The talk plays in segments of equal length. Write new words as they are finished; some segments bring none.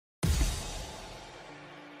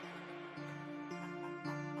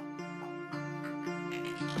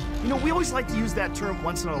know, we always like to use that term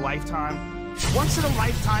once in a lifetime. Once in a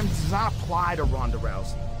lifetime does not apply to Ronda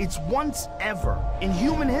Rousey. It's once ever in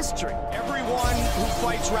human history. Everyone who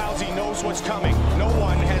fights Rousey knows what's coming. No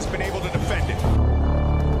one has been able to defend it.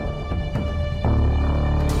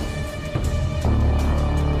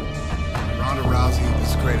 Ronda Rousey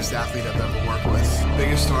is the greatest athlete I've ever worked with.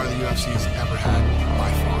 Biggest star the UFC's ever had by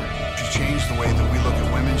far. She's changed the way that we look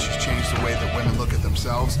at women. She's changed the way that women look at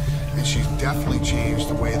themselves. And she's definitely changed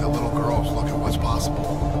the way that little girls look at what's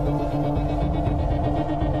possible.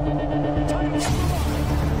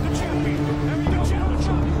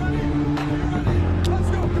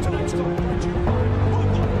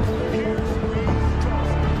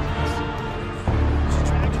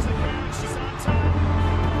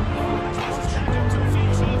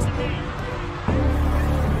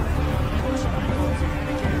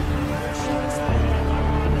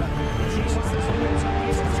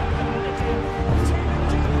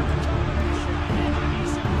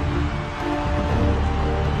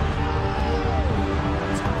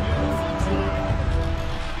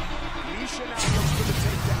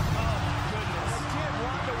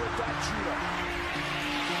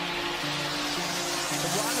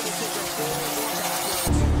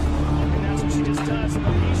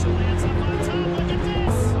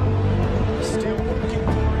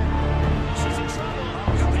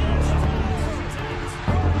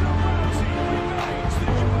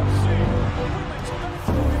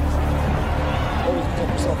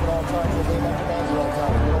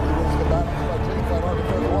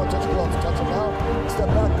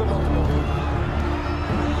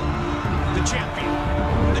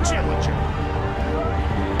 The challenger.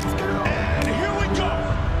 And here we go.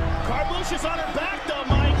 Carmouche is on her back, though,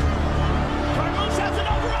 Mike. Carmouche has an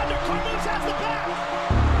over-under. Carmouche has the back.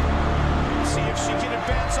 See if she can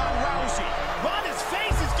advance on Rousey. Ronda's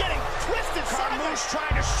face is getting twisted. Carmouche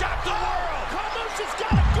trying to shock the world. Carmouche has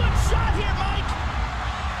got a good shot here, Mike.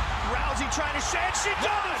 Rousey trying to shake. She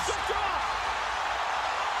does.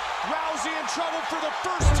 Rousey in trouble for the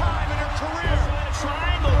first time in her career.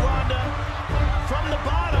 Triangle, Ronda. From the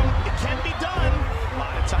bottom, it can be done. A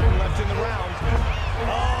lot of time left in the round.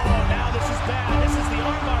 Oh, now this is bad. This is the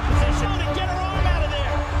armbar position. To get her arm out of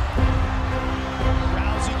there.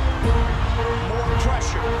 Rousey, more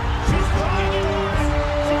pressure. She's throwing it on.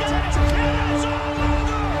 She got it. And it's all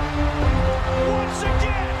over. Once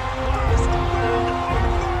again, first round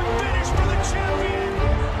armbar finish for the champion.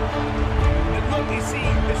 And look, you see,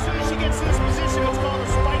 as soon as she gets to this position, it's called a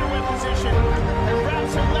spiderweb position. And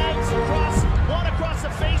wraps her legs across. One across the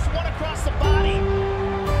face, one across the body.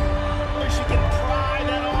 She can pry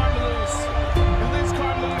that arm loose. And Liz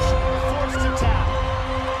Carmouche forced to tap.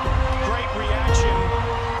 Great reaction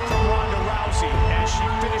from Ronda Rousey as she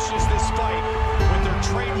finishes this fight with her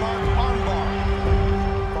trademark armbar.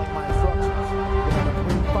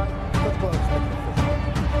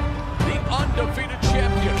 The undefeated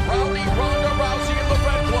champion, Rowdy Ronda Rousey in the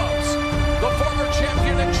red gloves. The former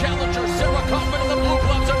champion and challenger, Sarah Kaufman in the blue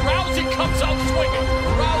gloves, and Rousey comes out swinging.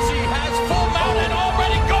 Rousey has full mount and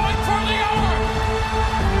already going for the arm.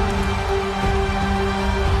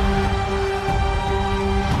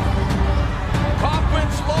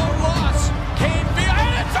 Kaufman's long loss came via,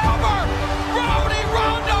 and it's over. Rowdy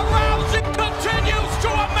Ronda Rousey continues to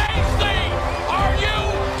amaze me. Are you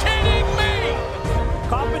kidding me?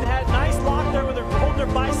 Kaufman had nice lock there with her holding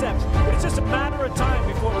her biceps, but it's just a matter of time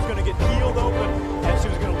before it was going to get peeled open and she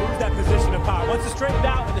was going to lose that position of power. Once it straightened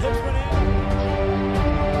out and the hips went in.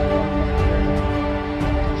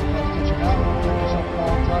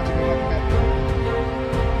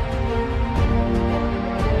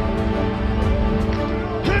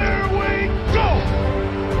 Here we go!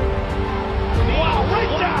 Wow,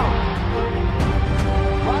 right down!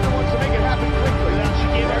 Ronda wants to make it happen quickly. She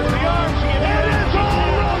gave her the arm, she gave her the arm. It is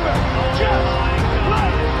all over! Just like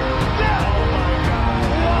that! Oh my God!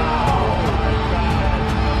 Wow!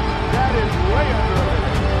 That is way under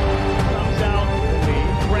limit. Comes out,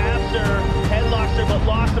 grabs her, headlocks her, but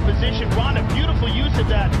lost the position. Ronda, beautiful use of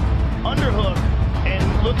that underhook. And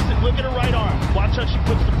look at her right arm. Watch how she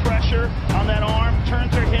puts the pressure on that arm,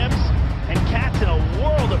 turns her hips, and Kat's in a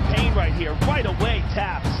world of pain right here. Right away,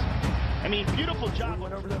 taps. I mean, beautiful job. We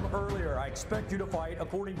went over them earlier. I expect you to fight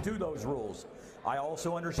according to those rules. I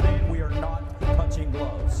also understand we are not touching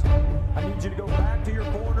gloves. I need you to go back to your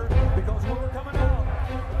corner because we're coming out.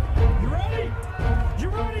 You ready? You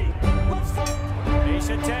ready? Let's fight!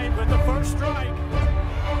 Aisha Tate with the first strike.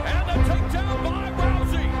 And the takedown by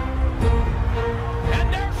Rousey.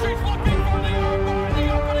 And there she's looking for the armbar in the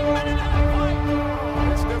opening minute of the fight.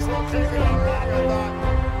 It's dislocated already or not?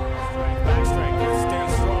 Strength, back strength. Stay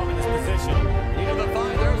strong in this position. Into the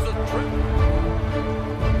thigh, there's a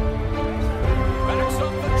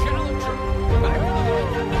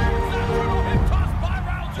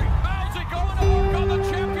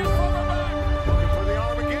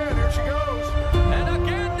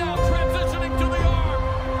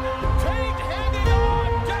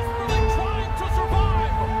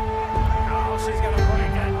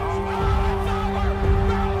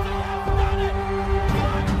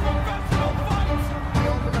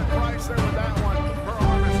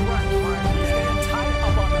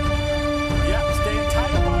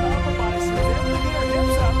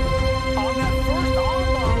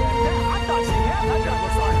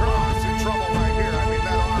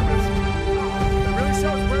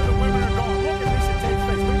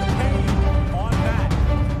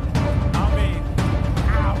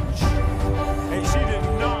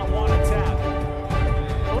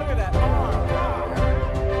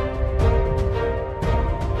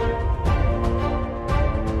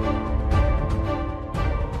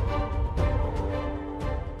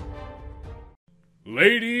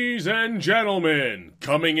and gentlemen,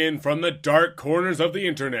 coming in from the dark corners of the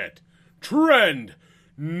internet, Trend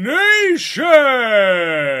Nation!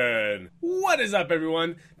 What is up,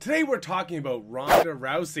 everyone? Today we're talking about Ronda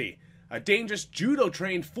Rousey, a dangerous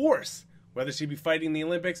judo-trained force, whether she be fighting in the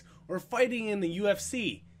Olympics or fighting in the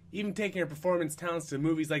UFC, even taking her performance talents to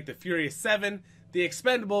movies like The Furious 7, The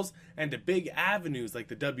Expendables, and to big avenues like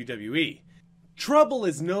the WWE. Trouble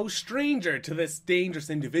is no stranger to this dangerous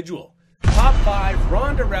individual. Top 5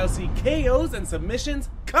 Ronda Rousey KOs and submissions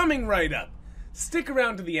coming right up. Stick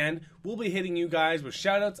around to the end, we'll be hitting you guys with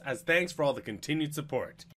shoutouts as thanks for all the continued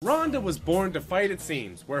support. Ronda was born to fight, it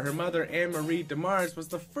seems, where her mother Anne-Marie DeMars was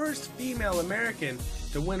the first female American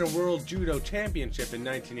to win a World Judo Championship in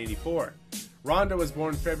 1984. Ronda was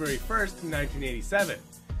born February 1st, 1987.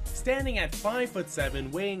 Standing at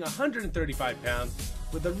 5'7", weighing 135 pounds,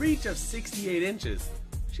 with a reach of 68 inches,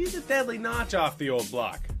 she's a deadly notch off the old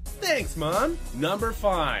block. Thanks, Mom! Number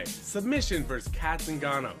 5, submission versus Kat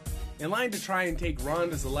Zingano. In line to try and take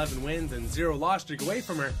Ronda's 11 wins and 0 loss streak away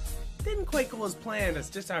from her, didn't quite go as planned,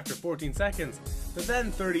 as just after 14 seconds, the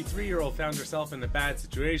then 33-year-old found herself in a bad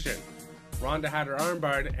situation. Ronda had her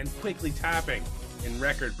armbarred and quickly tapping in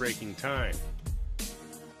record-breaking time.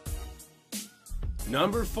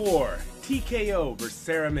 Number 4, TKO versus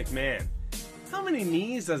Sarah McMahon. How many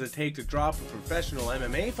knees does it take to drop a professional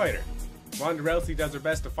MMA fighter? Ronda Rousey does her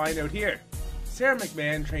best to find out here. Sarah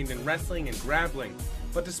McMahon trained in wrestling and grappling,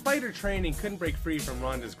 but despite her training couldn't break free from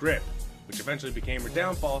Ronda's grip, which eventually became her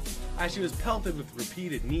downfall as she was pelted with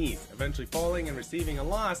repeated knees, eventually falling and receiving a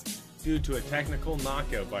loss due to a technical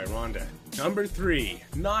knockout by Ronda. Number 3,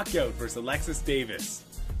 knockout versus Alexis Davis.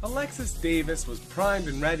 Alexis Davis was primed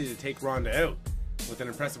and ready to take Ronda out. With an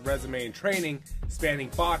impressive resume in training, spanning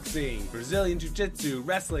boxing, Brazilian Jiu-Jitsu,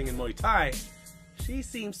 wrestling, and Muay Thai, she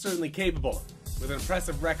seems certainly capable. With an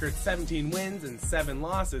impressive record, 17 wins and 7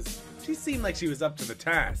 losses, she seemed like she was up to the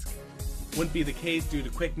task. Wouldn't be the case due to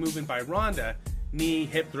quick movement by Ronda. Knee,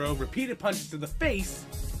 hip throw, repeated punches to the face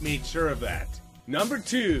made sure of that. Number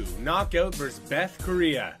 2, knockout versus Beth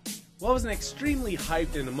Correa. What was an extremely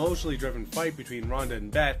hyped and emotionally driven fight between Ronda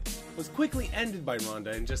and Beth was quickly ended by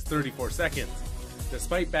Ronda in just 34 seconds.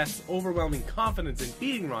 Despite Beth's overwhelming confidence in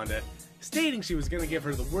beating Ronda, stating she was going to give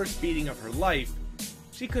her the worst beating of her life,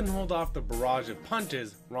 she couldn't hold off the barrage of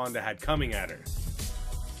punches Ronda had coming at her.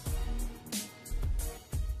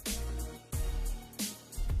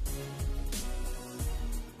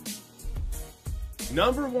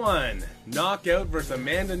 Number 1, knockout versus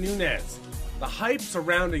Amanda Nunes. The hype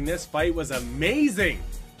surrounding this fight was amazing.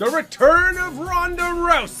 The return of Ronda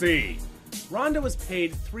Rousey. Ronda was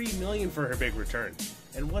paid $3 million for her big return,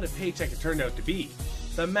 and what a paycheck it turned out to be.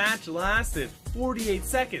 The match lasted 48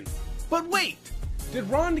 seconds. But wait! Did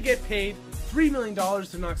Ronda get paid $3 million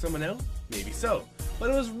to knock someone out? Maybe so. But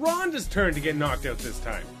it was Ronda's turn to get knocked out this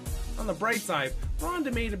time. On the bright side, Ronda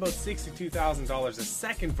made about $62,000 a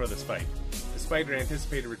second for this fight. Despite her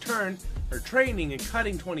anticipated return, her training and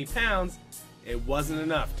cutting 20 pounds, it wasn't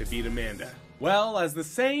enough to beat Amanda. Well, as the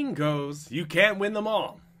saying goes, you can't win them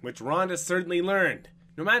all, which Ronda certainly learned.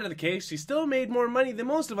 No matter the case, she still made more money than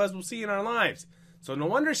most of us will see in our lives, so no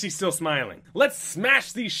wonder she's still smiling. Let's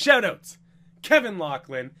smash these shoutouts! Kevin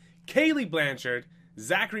Laughlin, Kaylee Blanchard,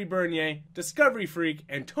 Zachary Bernier, Discovery Freak,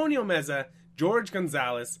 Antonio Meza, George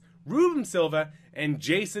Gonzalez, Ruben Silva, and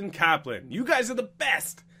Jason Kaplan. You guys are the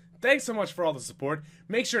best! Thanks so much for all the support.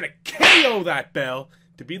 Make sure to KO that bell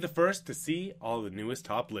to be the first to see all the newest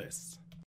top lists.